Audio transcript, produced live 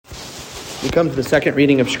We come to the second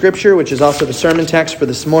reading of Scripture, which is also the sermon text for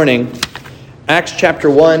this morning. Acts chapter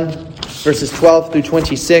 1, verses 12 through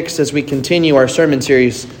 26, as we continue our sermon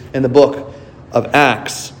series in the book of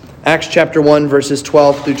Acts. Acts chapter 1, verses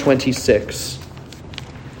 12 through 26.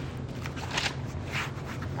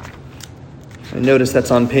 And notice that's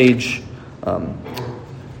on page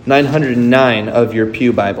 909 of your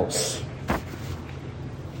pew Bibles.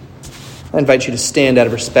 I invite you to stand out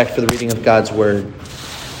of respect for the reading of God's Word.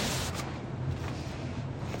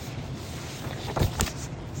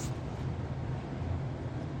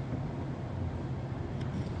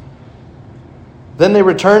 Then they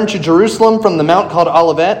returned to Jerusalem from the mount called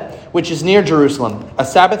Olivet, which is near Jerusalem, a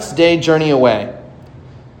Sabbath's day journey away.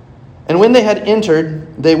 And when they had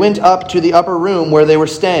entered, they went up to the upper room where they were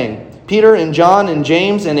staying. Peter and John and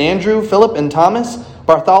James and Andrew, Philip and Thomas,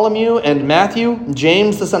 Bartholomew and Matthew,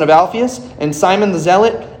 James the son of Alphaeus, and Simon the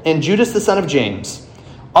Zealot, and Judas the son of James.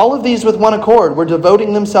 All of these with one accord were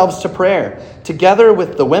devoting themselves to prayer, together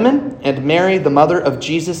with the women and Mary, the mother of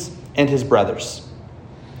Jesus, and his brothers.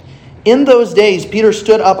 In those days, Peter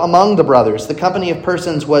stood up among the brothers. The company of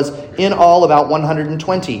persons was in all about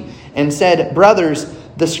 120, and said, "Brothers,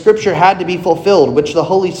 the scripture had to be fulfilled, which the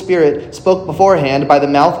Holy Spirit spoke beforehand by the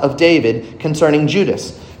mouth of David concerning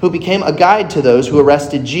Judas, who became a guide to those who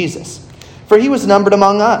arrested Jesus. For he was numbered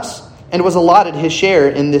among us, and was allotted his share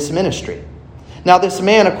in this ministry. Now this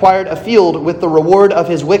man acquired a field with the reward of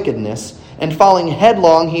his wickedness, and falling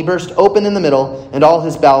headlong, he burst open in the middle, and all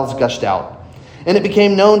his bowels gushed out. And it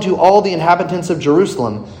became known to all the inhabitants of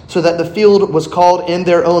Jerusalem, so that the field was called in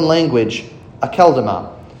their own language,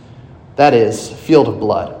 Akeldama, that is, field of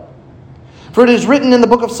blood. For it is written in the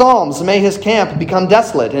book of Psalms, may his camp become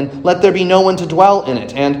desolate, and let there be no one to dwell in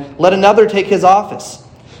it, and let another take his office.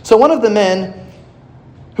 So one of the men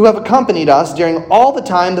who have accompanied us during all the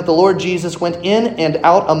time that the Lord Jesus went in and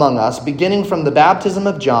out among us, beginning from the baptism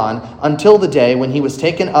of John until the day when he was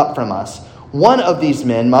taken up from us, one of these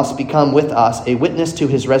men must become with us a witness to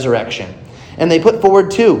his resurrection. And they put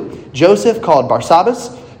forward two, Joseph called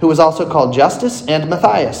Barsabbas, who was also called Justus, and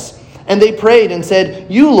Matthias. And they prayed and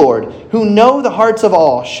said, You, Lord, who know the hearts of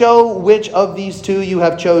all, show which of these two you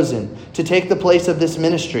have chosen to take the place of this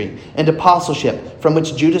ministry and apostleship from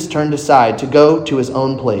which Judas turned aside to go to his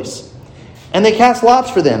own place. And they cast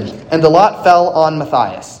lots for them, and the lot fell on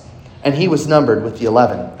Matthias, and he was numbered with the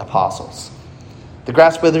 11 apostles. The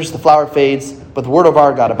grass withers, the flower fades, but the word of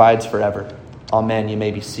our God abides forever. Amen. You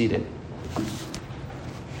may be seated.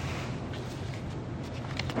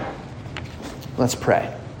 Let's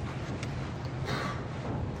pray.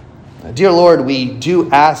 Dear Lord, we do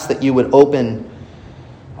ask that you would open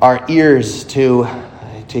our ears to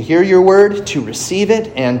hear your word, to receive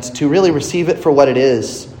it, and to really receive it for what it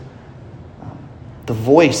is. The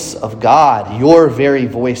voice of God, your very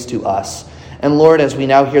voice to us. And Lord, as we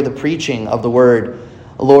now hear the preaching of the word,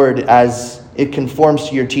 Lord, as it conforms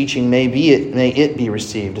to your teaching, may it be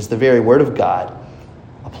received as the very word of God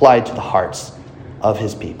applied to the hearts of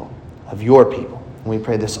his people, of your people. And we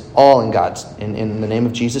pray this all in the name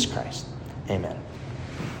of Jesus Christ. Amen.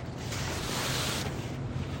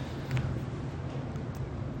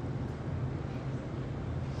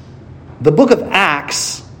 The book of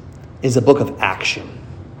Acts is a book of action.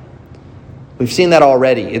 We've seen that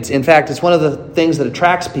already. It's one of the things that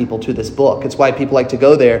attracts people to this book. It's why people like to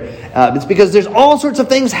go there. It's because there's all sorts of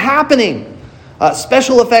things happening.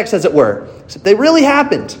 Special effects, as it were. They really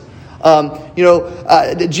happened.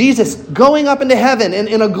 Jesus going up into heaven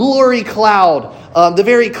in a glory cloud. The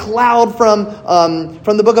very cloud from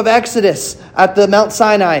the book of Exodus at the Mount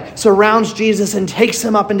Sinai surrounds Jesus and takes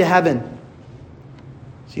him up into heaven.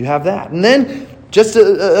 So you have that. And then just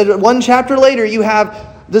one chapter later, you have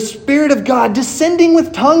the Spirit of God descending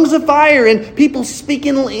with tongues of fire and people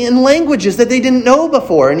speaking in languages that they didn't know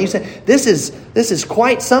before. And you say, this is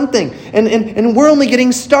quite something. And we're only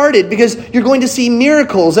getting started, because you're going to see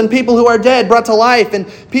miracles and people who are dead brought to life and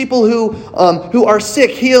people who are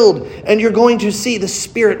sick healed. And you're going to see the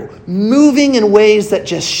Spirit moving in ways that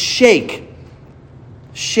just shake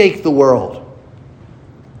the world.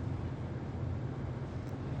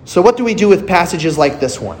 So what do we do with passages like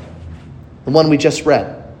this one? The one we just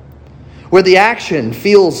read, where the action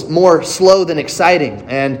feels more slow than exciting,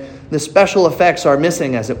 and the special effects are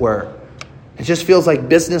missing, as it were. It just feels like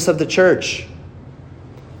business of the church.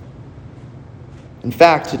 In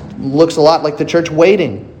fact, it looks a lot like the church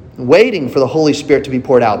waiting for the Holy Spirit to be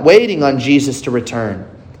poured out, waiting on Jesus to return.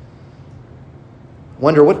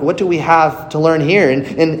 Wonder, what do we have to learn here?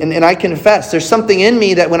 And I confess, there's something in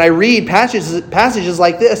me that when I read passages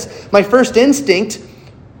like this, my first instinct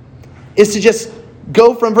is to just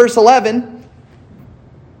go from verse 11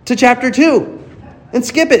 to chapter 2 and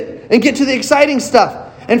skip it and get to the exciting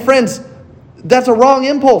stuff. And friends, that's a wrong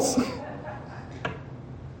impulse.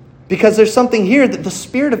 Because there's something here that the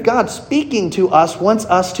Spirit of God speaking to us wants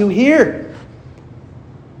us to hear.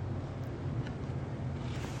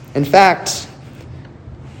 In fact,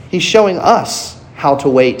 He's showing us how to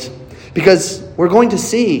wait. Because we're going to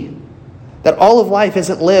see that all of life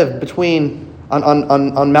isn't lived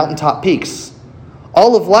on mountaintop peaks.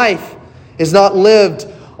 All of life is not lived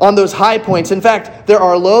on those high points. In fact, there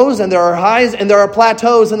are lows and there are highs and there are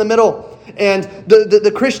plateaus in the middle. And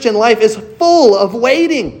the Christian life is full of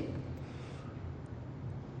waiting.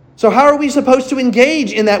 So how are we supposed to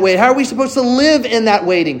engage in that wait? How are we supposed to live in that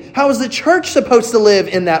waiting? How is the church supposed to live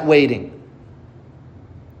in that waiting?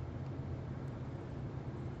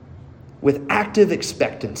 With active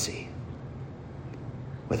expectancy.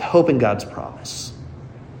 With hope in God's promise.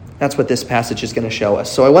 That's what this passage is going to show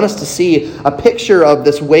us. So I want us to see a picture of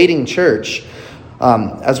this waiting church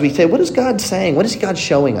as we say, what is God saying? What is God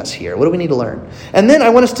showing us here? What do we need to learn? And then I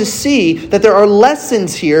want us to see that there are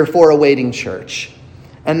lessons here for a waiting church.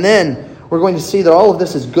 And then we're going to see that all of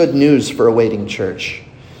this is good news for a waiting church.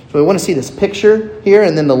 So we want to see this picture here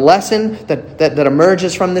and then the lesson that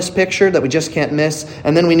emerges from this picture that we just can't miss.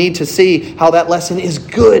 And then we need to see how that lesson is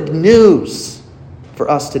good news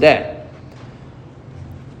for us today.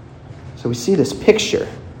 So we see this picture.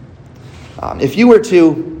 If you were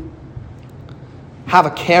to have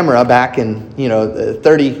a camera back in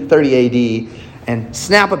 30 AD and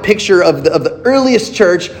snap a picture of the earliest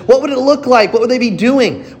church, what would it look like? What would they be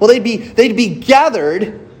doing? Well, they'd be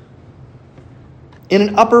gathered in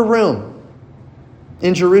an upper room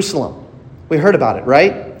in Jerusalem. We heard about it,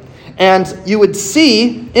 right? And you would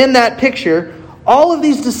see in that picture all of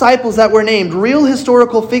these disciples that were named, real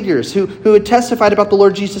historical figures who had testified about the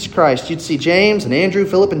Lord Jesus Christ. You'd see James and Andrew,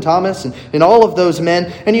 Philip and Thomas and all of those men.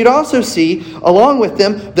 And you'd also see, along with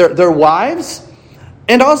them, their wives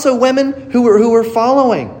and also women who were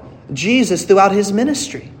following Jesus throughout his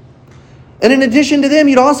ministry. And in addition to them,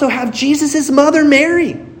 you'd also have Jesus' mother,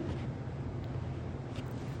 Mary.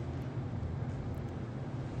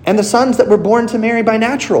 And the sons that were born to Mary by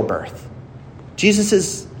natural birth.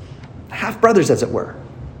 Jesus' half-brothers, as it were.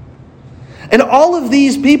 And all of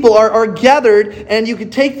these people are gathered, and you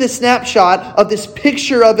could take this snapshot of this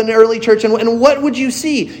picture of an early church, and what would you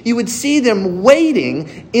see? You would see them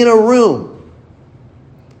waiting in a room.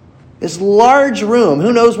 This large room.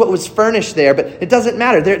 Who knows what was furnished there, but it doesn't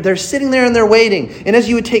matter. They're sitting there and they're waiting. And as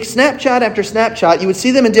you would take snapshot after snapshot, you would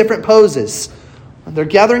see them in different poses. They're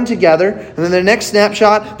gathering together, and then the next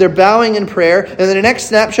snapshot, they're bowing in prayer, and then the next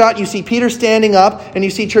snapshot, you see Peter standing up, and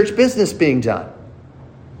you see church business being done.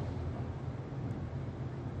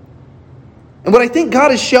 And what I think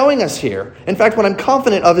God is showing us here, in fact, what I'm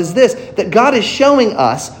confident of is this, that God is showing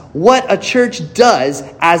us what a church does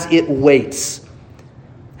as it waits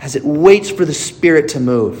for the Spirit to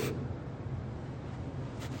move.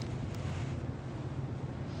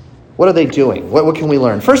 What are they doing? What can we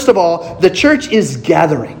learn? First of all, the church is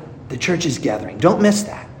gathering. The church is gathering. Don't miss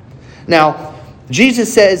that. Now,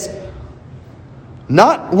 Jesus says,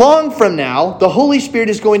 not long from now, the Holy Spirit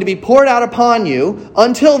is going to be poured out upon you.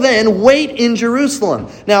 Until then, wait in Jerusalem.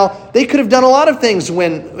 Now, they could have done a lot of things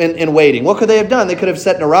when in waiting. What could they have done? They could have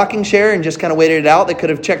sat in a rocking chair and just kind of waited it out. They could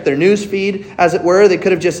have checked their news feed, as it were. They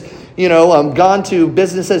could have just, gone to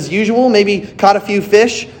business as usual, maybe caught a few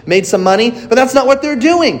fish, made some money. But that's not what they're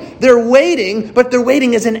doing. They're waiting, but their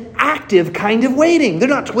waiting is an active kind of waiting. They're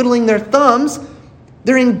not twiddling their thumbs.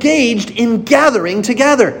 They're engaged in gathering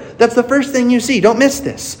together. That's the first thing you see. Don't miss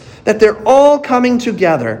this. That they're all coming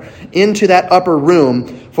together into that upper room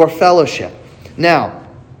for fellowship. Now,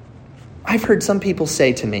 I've heard some people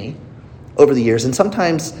say to me over the years, and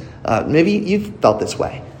sometimes maybe you've felt this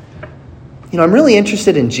way. I'm really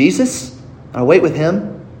interested in Jesus. I wait with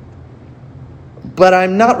him. But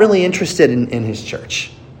I'm not really interested in his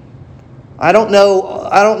church. I don't know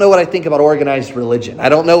what I think about organized religion. I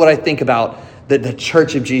don't know what I think about the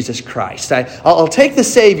Church of Jesus Christ. I'll take the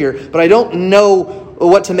Savior, but I don't know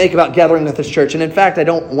what to make about gathering with this church. And in fact, I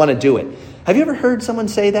don't want to do it. Have you ever heard someone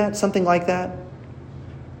say that? Something like that?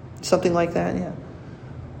 Something like that, yeah.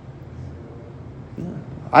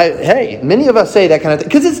 Many of us say that kind of thing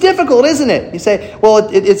because it's difficult, isn't it? You say, well,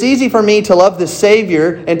 it's easy for me to love the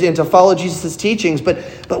Savior and to follow Jesus' teachings, but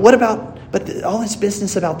what about all this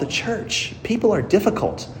business about the church? People are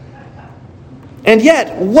difficult. And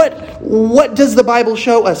yet, what does the Bible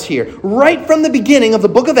show us here? Right from the beginning of the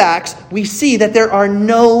book of Acts, we see that there are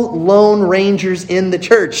no lone rangers in the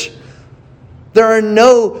church. There are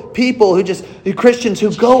no Christians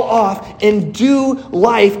who go off and do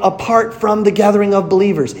life apart from the gathering of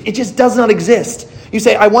believers. It just does not exist. You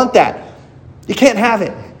say, I want that. You can't have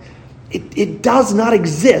it. It does not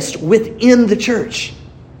exist within the church.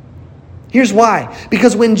 Here's why.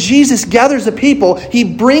 Because when Jesus gathers a people, he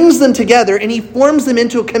brings them together and he forms them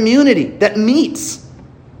into a community that meets.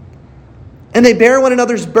 And they bear one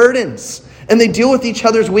another's burdens. And they deal with each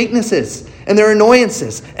other's weaknesses and their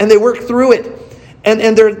annoyances. And they work through it.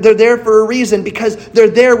 And they're there for a reason, because they're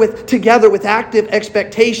there together with active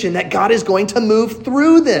expectation that God is going to move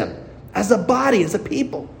through them as a body, as a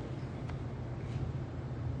people.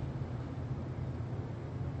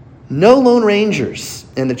 No lone rangers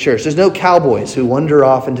in the church. There's no cowboys who wander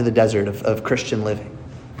off into the desert of Christian living.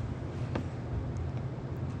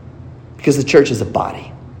 Because the church is a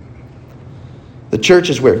body. The church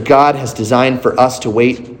is where God has designed for us to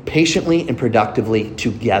wait patiently and productively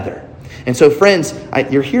together. And so, friends,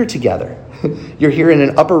 you're here together. You're here in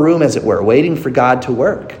an upper room, as it were, waiting for God to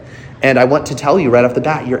work. And I want to tell you right off the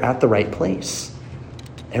bat, you're at the right place.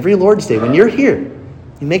 Every Lord's Day, when you're here,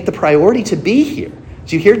 you make the priority to be here.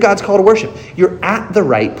 So you hear God's call to worship. You're at the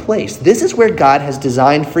right place. This is where God has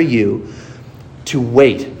designed for you to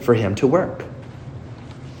wait for him to work.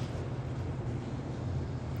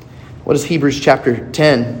 What does Hebrews chapter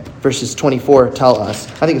 10, verses 24 tell us?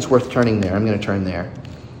 I think it's worth turning there. I'm going to turn there.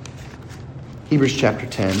 Hebrews chapter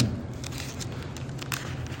 10.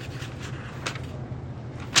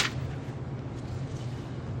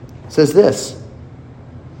 It says this.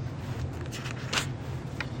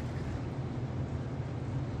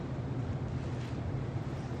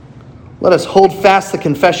 Let us hold fast the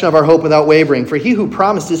confession of our hope without wavering, for he who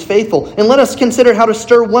promised is faithful. And let us consider how to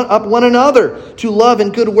stir up one another to love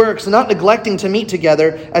and good works, not neglecting to meet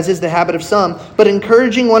together, as is the habit of some, but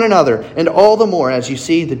encouraging one another, and all the more as you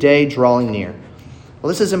see the day drawing near. Well,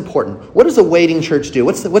 this is important. What does a waiting church do?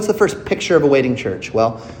 What's the first picture of a waiting church?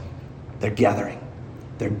 Well, they're gathering.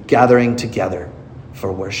 They're gathering together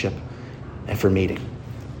for worship and for meeting.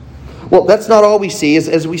 Well, that's not all we see.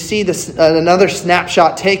 As we see this another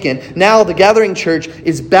snapshot taken, now the gathering church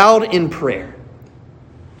is bowed in prayer.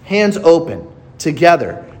 Hands open,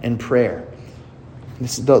 together in prayer.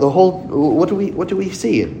 This is the whole. What do we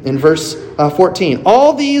see in verse 14?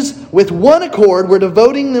 All these with one accord were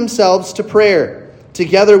devoting themselves to prayer,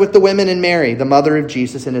 together with the women and Mary, the mother of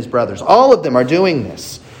Jesus, and his brothers. All of them are doing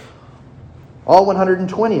this. All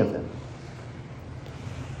 120 of them.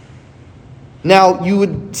 Now, you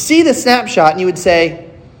would see the snapshot and you would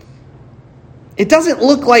say, it doesn't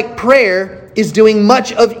look like prayer is doing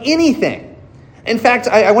much of anything. In fact,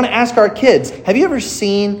 I want to ask our kids, have you ever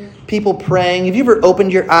seen people praying? Have you ever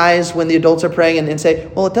opened your eyes when the adults are praying and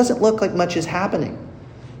say, well, it doesn't look like much is happening?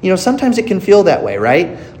 You know, sometimes it can feel that way,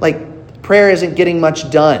 right? Like prayer isn't getting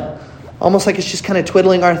much done. Almost like it's just kind of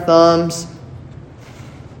twiddling our thumbs.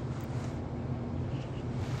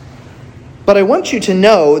 But I want you to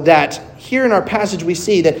know that here in our passage we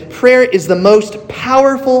see that prayer is the most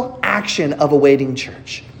powerful action of a waiting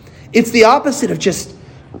church. It's the opposite of just,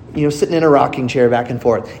 sitting in a rocking chair back and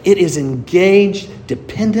forth. It is engaged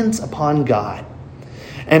dependence upon God.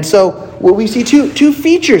 And so we see two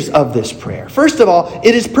features of this prayer. First of all,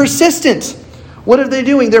 it is persistent. What are they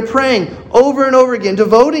doing? They're praying over and over again,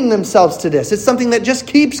 devoting themselves to this. It's something that just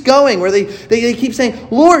keeps going, where they keep saying,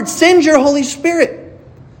 Lord, send your Holy Spirit.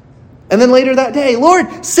 And then later that day,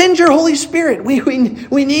 Lord, send your Holy Spirit.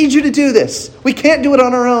 We need you to do this. We can't do it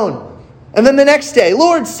on our own. And then the next day,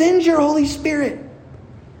 Lord, send your Holy Spirit.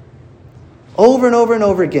 Over and over and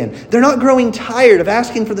over again. They're not growing tired of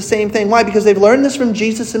asking for the same thing. Why? Because they've learned this from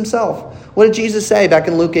Jesus himself. What did Jesus say back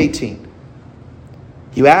in Luke 18?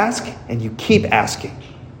 You ask and you keep asking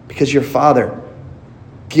because your Father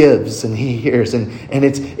gives and he hears. And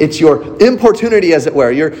it's your importunity, as it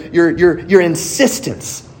were, your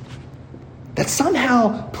insistence that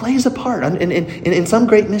somehow plays a part in some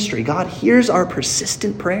great mystery. God hears our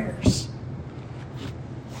persistent prayers.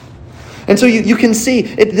 And so you can see,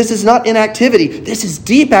 this is not inactivity. This is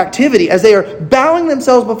deep activity as they are bowing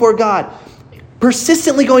themselves before God,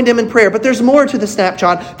 persistently going to him in prayer. But there's more to the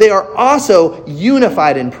snapshot. They are also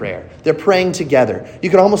unified in prayer. They're praying together. You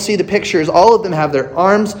can almost see the pictures. All of them have their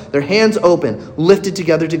arms, their hands open, lifted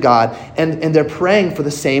together to God. And they're praying for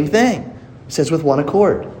the same thing. It says with one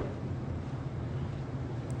accord.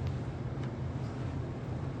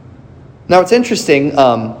 Now it's interesting,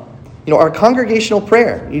 our congregational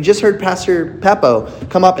prayer. You just heard Pastor Peppo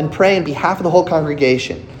come up and pray on behalf of the whole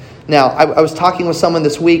congregation. Now, I was talking with someone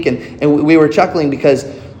this week and we were chuckling because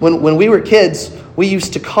when we were kids, we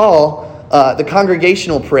used to call the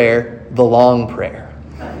congregational prayer the long prayer.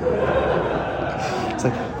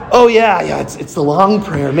 Oh yeah, it's the long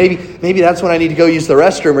prayer. Maybe that's when I need to go use the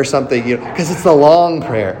restroom or something, because it's the long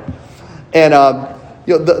prayer. And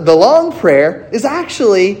the long prayer is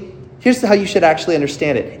actually, here's how you should actually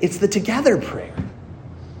understand it. It's the together prayer.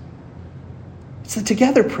 It's the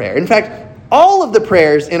together prayer. In fact, all of the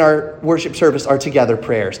prayers in our worship service are together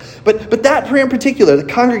prayers. But that prayer in particular,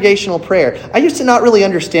 the congregational prayer, I used to not really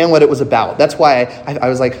understand what it was about. That's why I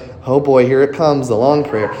was like, oh boy, here it comes, the long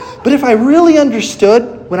prayer. But if I really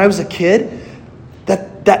understood when I was a kid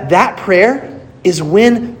that prayer is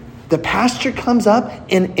when the pastor comes up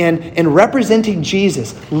and representing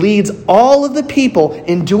Jesus leads all of the people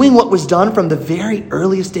in doing what was done from the very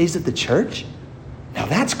earliest days of the church. Now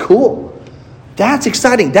that's cool. That's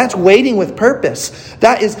exciting. That's waiting with purpose.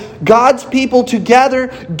 That is God's people together,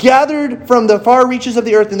 gathered from the far reaches of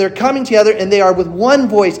the earth, and they're coming together and they are with one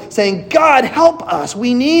voice saying, God, help us.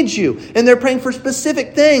 We need you. And they're praying for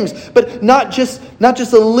specific things, but not just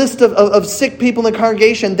a list of sick people in the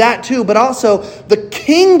congregation, that too, but also the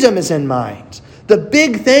kingdom is in mind. The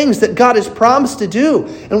big things that God has promised to do.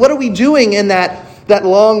 And what are we doing in that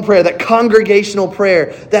long prayer, that congregational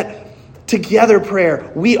prayer, that together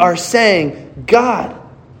prayer? We are saying, God,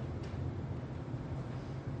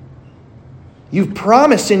 you've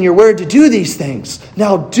promised in your word to do these things.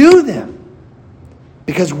 Now do them,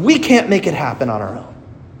 because we can't make it happen on our own.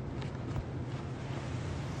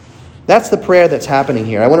 That's the prayer that's happening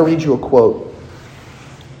here. I want to read you a quote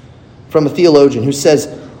from a theologian who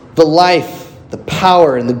says, the life, the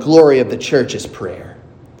power, and the glory of the church is prayer.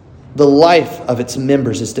 The life of its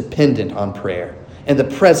members is dependent on prayer, and the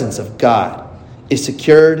presence of God is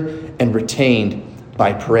secured and retained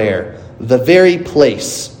by prayer. The very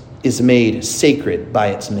place is made sacred by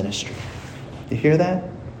its ministry. You hear that?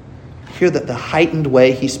 Hear that the heightened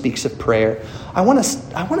way he speaks of prayer? I want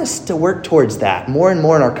us to work towards that more and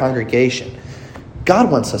more in our congregation.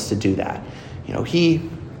 God wants us to do that.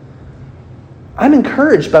 I'm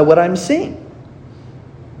encouraged by what I'm seeing.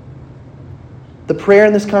 The prayer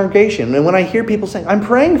in this congregation. And when I hear people saying, I'm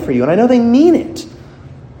praying for you, and I know they mean it,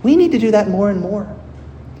 we need to do that more and more.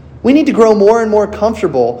 We need to grow more and more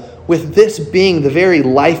comfortable with this being the very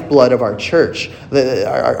lifeblood of our church,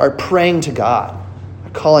 our praying to God, our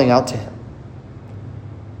calling out to Him.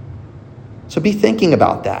 So be thinking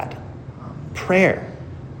about that. Prayer.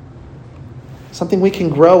 Something we can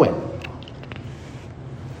grow in.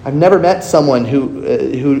 I've never met someone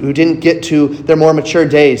who didn't get to their more mature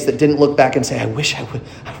days that didn't look back and say, I wish I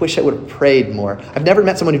would have prayed more. I've never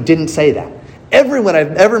met someone who didn't say that. Everyone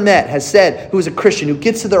I've ever met has said, who is a Christian, who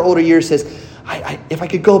gets to their older years, says, if I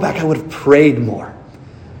could go back, I would have prayed more.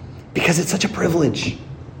 Because it's such a privilege.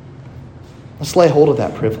 Let's lay hold of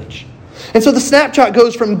that privilege. And so the snapshot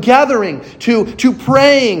goes from gathering to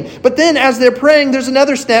praying. But then as they're praying, there's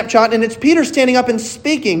another snapshot, and it's Peter standing up and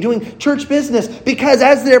speaking, doing church business. Because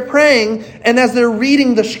as they're praying and as they're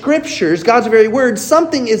reading the scriptures, God's very word,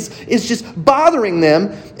 something is just bothering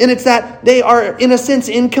them. And it's that they are, in a sense,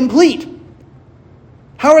 incomplete.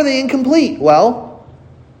 How are they incomplete? Well,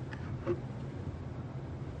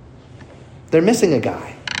 they're missing a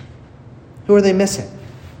guy. Who are they missing?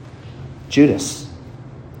 Judas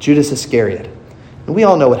Iscariot. And we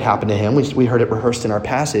all know what happened to him. We heard it rehearsed in our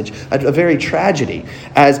passage. A very tragedy.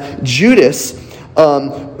 As Judas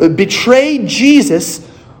betrayed Jesus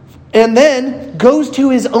and then goes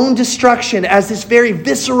to his own destruction as this very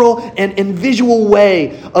visceral and visual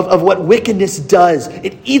way of what wickedness does.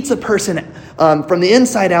 It eats a person from the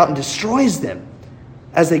inside out and destroys them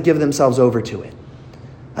as they give themselves over to it.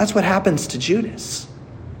 That's what happens to Judas.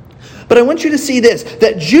 But I want you to see this,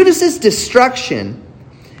 that Judas's destruction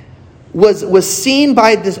was seen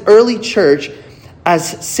by this early church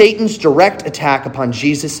as Satan's direct attack upon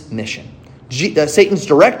Jesus' mission. Satan's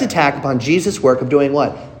direct attack upon Jesus' work of doing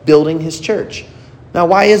what? Building his church. Now,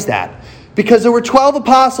 why is that? Because there were 12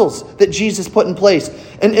 apostles that Jesus put in place.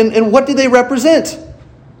 And what did they represent?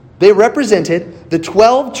 They represented the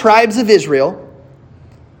 12 tribes of Israel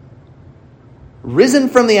risen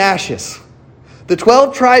from the ashes. The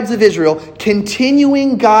 12 tribes of Israel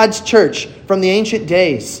continuing God's church from the ancient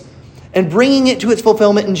days and bringing it to its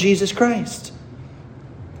fulfillment in Jesus Christ.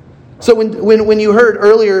 So when you heard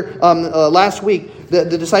earlier last week, the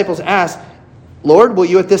disciples asked, Lord, will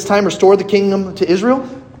you at this time restore the kingdom to Israel?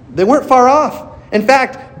 They weren't far off. In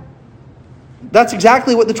fact, that's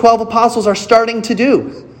exactly what the 12 apostles are starting to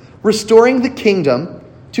do. Restoring the kingdom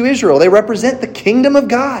to Israel. They represent the kingdom of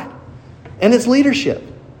God and its leadership.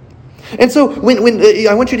 And so when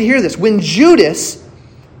I want you to hear this. When Judas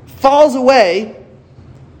falls away,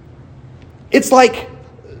 it's like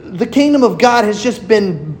the kingdom of God has just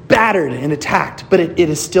been battered and attacked, but it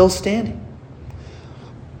is still standing.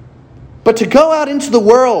 But to go out into the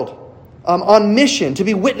world on mission, to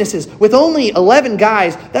be witnesses, with only 11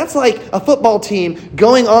 guys, that's like a football team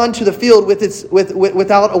going onto the field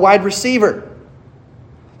without a wide receiver.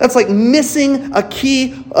 That's like missing a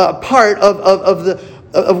key part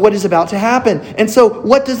of what is about to happen. And so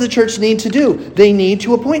what does the church need to do? They need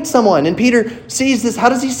to appoint someone. And Peter sees this. How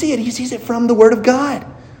does he see it? He sees it from the Word of God.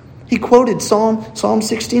 He quoted Psalm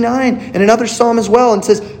 69 and another psalm as well and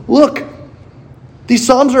says, look, these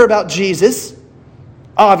psalms are about Jesus,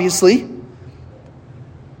 obviously.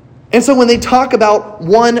 And so when they talk about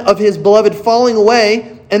one of his beloved falling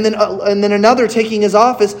away and then another taking his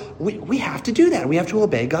office, we have to do that. We have to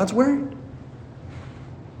obey God's word.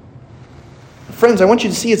 Friends, I want you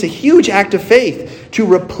to see it's a huge act of faith to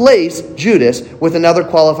replace Judas with another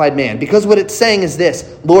qualified man. Because what it's saying is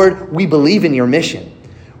this: Lord, we believe in your mission.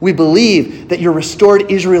 We believe that your restored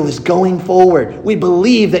Israel is going forward. We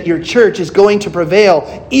believe that your church is going to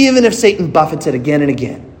prevail, even if Satan buffets it again and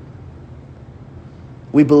again.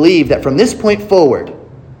 We believe that from this point forward,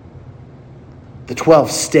 the 12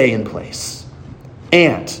 stay in place.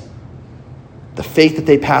 And the faith that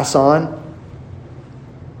they pass on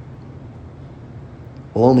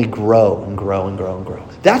will only grow and grow and grow and grow.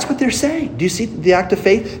 That's what they're saying. Do you see the act of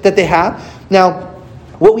faith that they have? Now,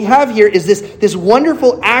 what we have here is this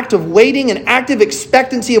wonderful act of waiting and active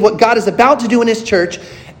expectancy of what God is about to do in his church.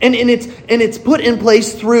 And it's put in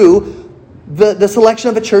place through the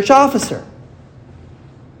selection of a church officer.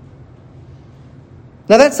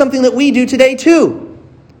 Now that's something that we do today too.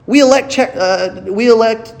 We elect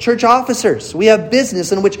church officers. We have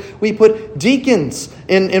business in which we put deacons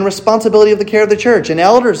in responsibility of the care of the church and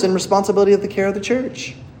elders in responsibility of the care of the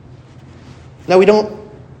church. Now we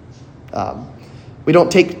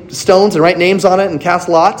don't take stones and write names on it and cast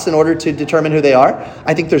lots in order to determine who they are.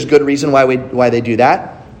 I think there's good reason why they do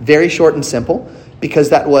that. Very short and simple, because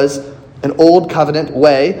that was an old covenant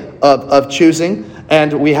way of choosing.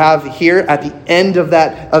 And we have here at the end of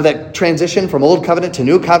that transition from old covenant to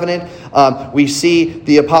new covenant, we see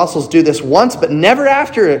the apostles do this once, but never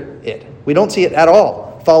after it. We don't see it at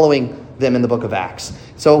all following them in the book of Acts.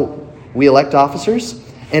 So we elect officers.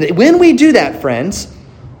 And when we do that, friends,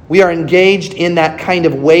 we are engaged in that kind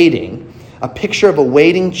of waiting, a picture of a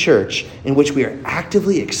waiting church in which we are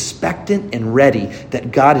actively expectant and ready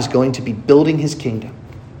that God is going to be building his kingdom.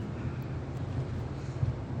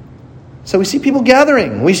 So we see people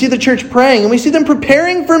gathering, we see the church praying, and we see them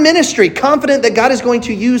preparing for ministry, confident that God is going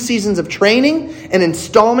to use seasons of training and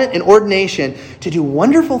installment and ordination to do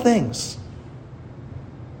wonderful things.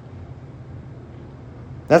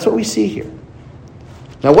 That's what we see here.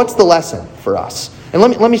 Now, what's the lesson for us? And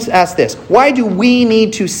let me ask this. Why do we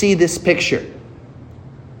need to see this picture?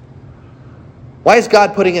 Why is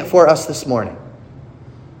God putting it for us this morning?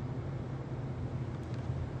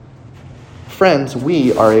 Friends,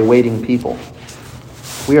 we are a waiting people.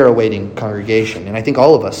 We are a waiting congregation. And I think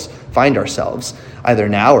all of us find ourselves, either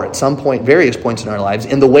now or at some point, various points in our lives,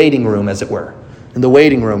 in the waiting room, as it were. In the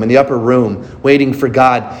waiting room, in the upper room, waiting for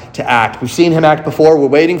God to act. We've seen him act before. We're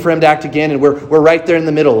waiting for him to act again. And we're right there in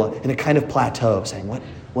the middle, in a kind of plateau, saying,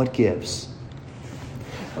 what gives?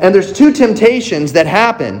 And there's two temptations that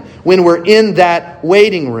happen when we're in that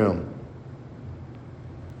waiting room.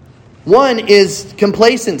 One is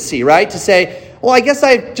complacency, right? To say, well, I guess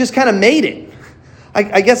I just kind of made it.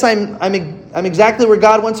 I guess I'm exactly where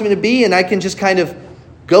God wants me to be, and I can just kind of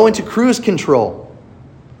go into cruise control.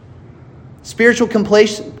 Spiritual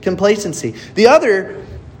complacency. The other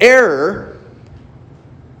error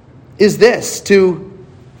is this, to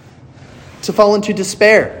fall into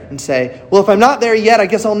despair and say, well, if I'm not there yet, I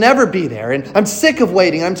guess I'll never be there. And I'm sick of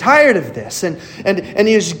waiting. I'm tired of this. And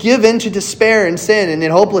you just give in to despair and sin and in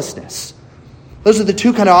hopelessness. Those are the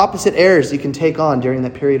two kind of opposite errors you can take on during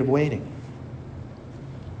that period of waiting.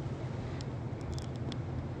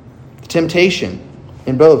 The temptation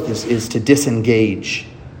in both is to disengage,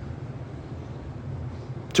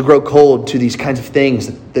 to grow cold to these kinds of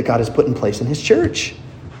things that God has put in place in his church.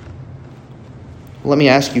 Let me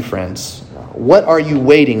ask you, friends, what are you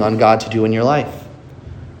waiting on God to do in your life?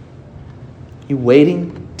 You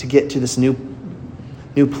waiting to get to this new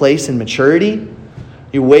place in maturity?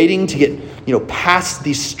 You're waiting to get past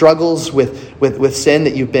these struggles with sin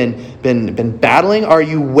that you've been battling? Are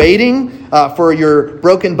you waiting for your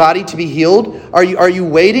broken body to be healed? Are you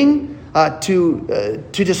waiting to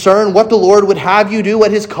discern what the Lord would have you do,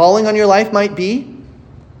 what his calling on your life might be?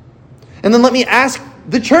 And then let me ask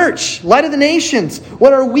the church, Light of the Nations,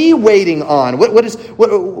 what are we waiting on?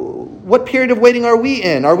 What period of waiting are we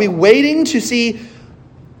in? Are we waiting to see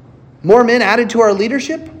more men added to our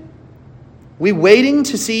leadership? Are we waiting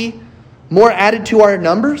to see more added to our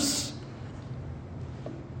numbers?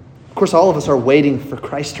 course, all of us are waiting for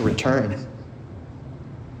Christ to return.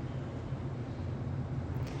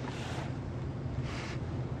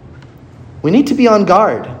 We need to be on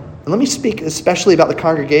guard. And let me speak especially about the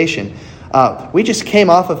congregation. We just came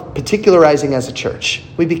off of particularizing as a church.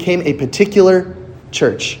 We became a particular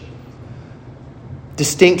church,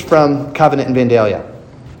 distinct from Covenant and Vandalia.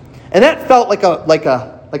 And that felt like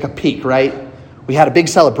a peak, right? We had a big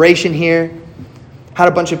celebration here, had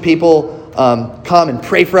a bunch of people come and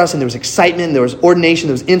pray for us, and there was excitement, there was ordination,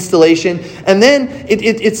 there was installation. And then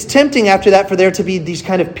it's tempting after that for there to be these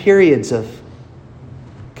kind of periods of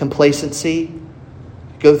complacency,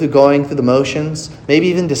 going through the motions, maybe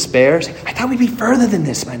even despair. I thought we'd be further than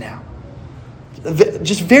this by now.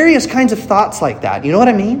 Just various kinds of thoughts like that. You know what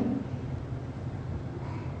I mean?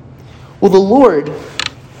 Well, the Lord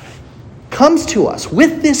comes to us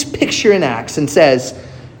with this picture in Acts and says,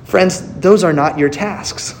 friends, those are not your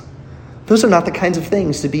tasks. Those are not the kinds of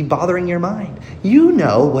things to be bothering your mind. You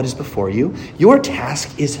know what is before you. Your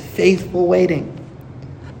task is faithful waiting,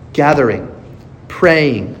 gathering,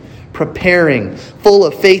 praying, preparing, full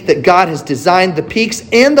of faith that God has designed the peaks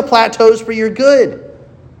and the plateaus for your good.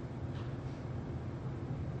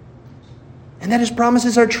 And that His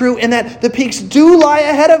promises are true, and that the peaks do lie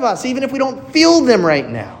ahead of us, even if we don't feel them right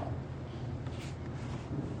now.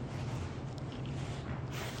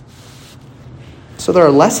 So there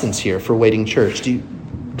are lessons here for waiting church. Do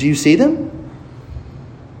you see them?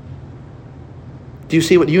 Do you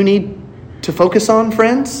see what you need to focus on,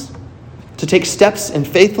 friends? To take steps in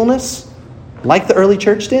faithfulness like the early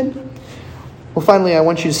church did? Well, finally, I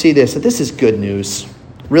want you to see this, that this is good news.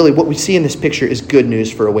 Really, what we see in this picture is good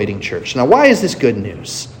news for a waiting church. Now, why is this good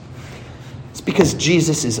news? It's because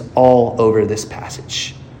Jesus is all over this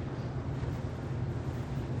passage.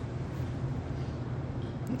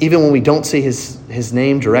 Even when we don't see his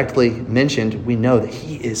name directly mentioned, we know that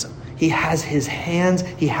he has his hands,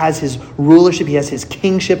 he has his rulership, he has his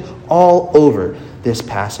kingship all over this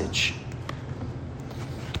passage.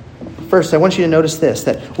 First, I want you to notice this,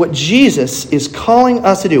 that what Jesus is calling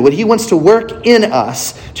us to do, what he wants to work in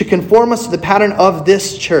us to conform us to the pattern of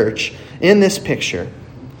this church in this picture,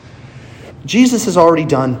 Jesus has already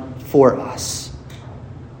done for us.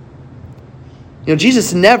 You know,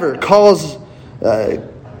 Jesus never calls,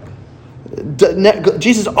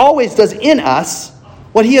 Jesus always does in us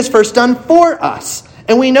what he has first done for us.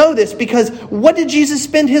 And we know this because what did Jesus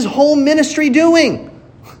spend his whole ministry doing?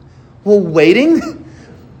 Well, waiting.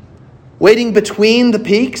 Waiting between the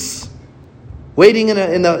peaks, waiting in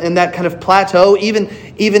that kind of plateau, even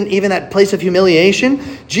that place of humiliation.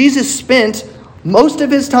 Jesus spent most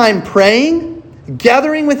of his time praying,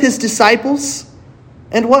 gathering with his disciples,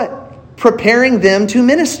 and what? Preparing them to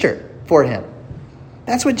minister for him.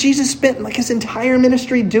 That's what Jesus spent like his entire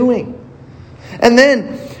ministry doing. And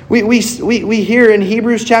then we hear in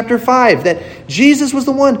Hebrews chapter 5 that Jesus was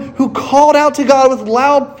the one who called out to God with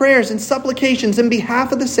loud prayers and supplications in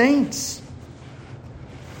behalf of the saints.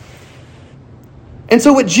 And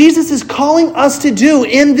so what Jesus is calling us to do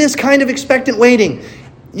in this kind of expectant waiting,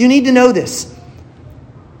 you need to know this.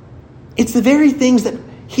 It's the very things that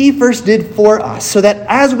he first did for us, so that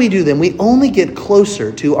as we do them, we only get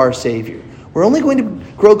closer to our Savior. We're only going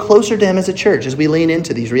to grow closer to him as a church as we lean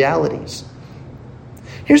into these realities.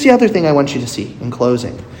 Here's the other thing I want you to see in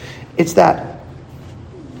closing. It's that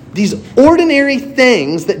these ordinary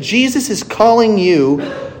things that Jesus is calling you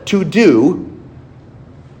to do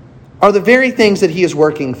are the very things that he is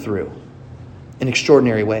working through in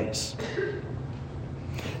extraordinary ways.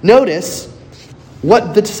 Notice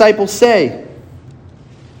what the disciples say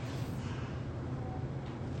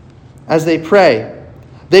as they pray.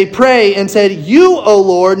 They pray and said, "You, O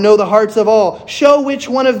Lord, know the hearts of all. Show which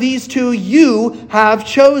one of these two you have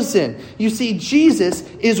chosen." You see, Jesus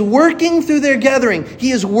is working through their gathering.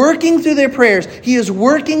 He is working through their prayers. He is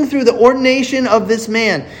working through the ordination of this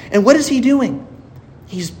man. And what is he doing?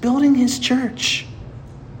 He's building his church.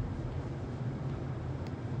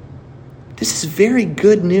 This is very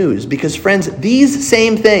good news because, friends, these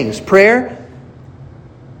same things, prayer,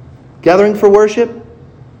 gathering for worship,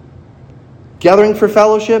 gathering for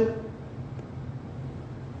fellowship,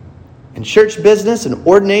 and church business and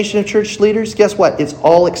ordination of church leaders, guess what? It's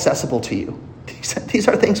all accessible to you. These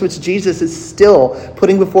are things which Jesus is still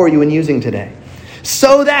putting before you and using today.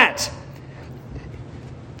 So that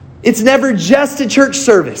it's never just a church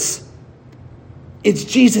service. It's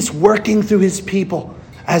Jesus working through his people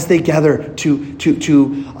as they gather to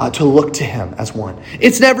look to him as one.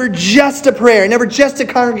 It's never just a prayer, never just a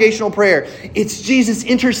congregational prayer. It's Jesus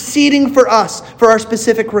interceding for us for our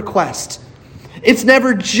specific request. It's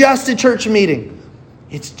never just a church meeting.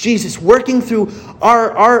 It's Jesus working through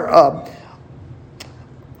our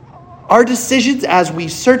decisions as we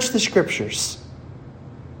search the Scriptures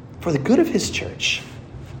for the good of his church,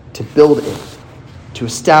 to build it, to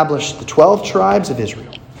establish the 12 tribes of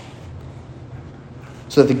Israel,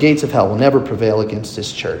 so that the gates of hell will never prevail against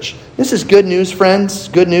his church. This is good news, friends.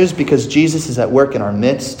 Good news because Jesus is at work in our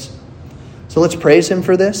midst. So let's praise him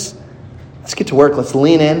for this. Let's get to work. Let's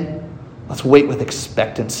lean in. Let's wait with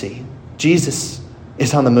expectancy. Jesus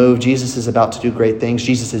is on the move. Jesus is about to do great things.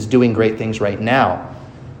 Jesus is doing great things right now.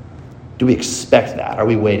 Do we expect that? Are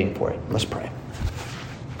we waiting for it? Let's pray.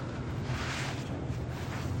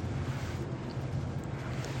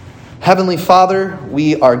 Heavenly Father,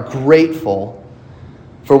 we are grateful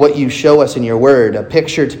for what you show us in your word, a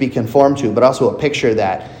picture to be conformed to, but also a picture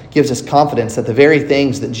that gives us confidence that the very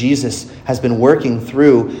things that Jesus has been working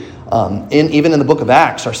through, even in the book of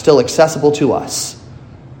Acts, are still accessible to us.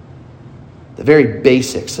 The very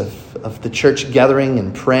basics of the church gathering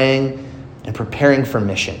and praying and preparing for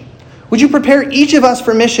mission. Would you prepare each of us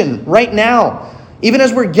for mission right now? Even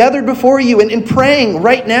as we're gathered before you and praying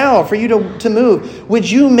right now for you to move, would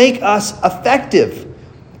you make us effective?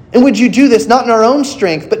 And would you do this not in our own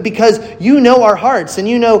strength, but because you know our hearts and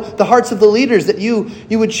you know the hearts of the leaders that you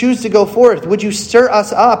would choose to go forth? Would you stir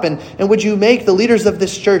us up and would you make the leaders of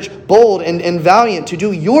this church bold and valiant to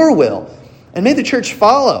do your will? And may the church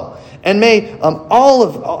follow. And may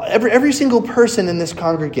every single person in this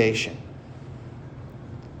congregation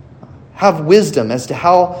have wisdom as to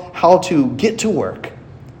how to get to work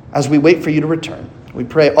as we wait for you to return. We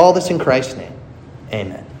pray all this in Christ's name.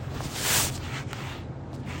 Amen.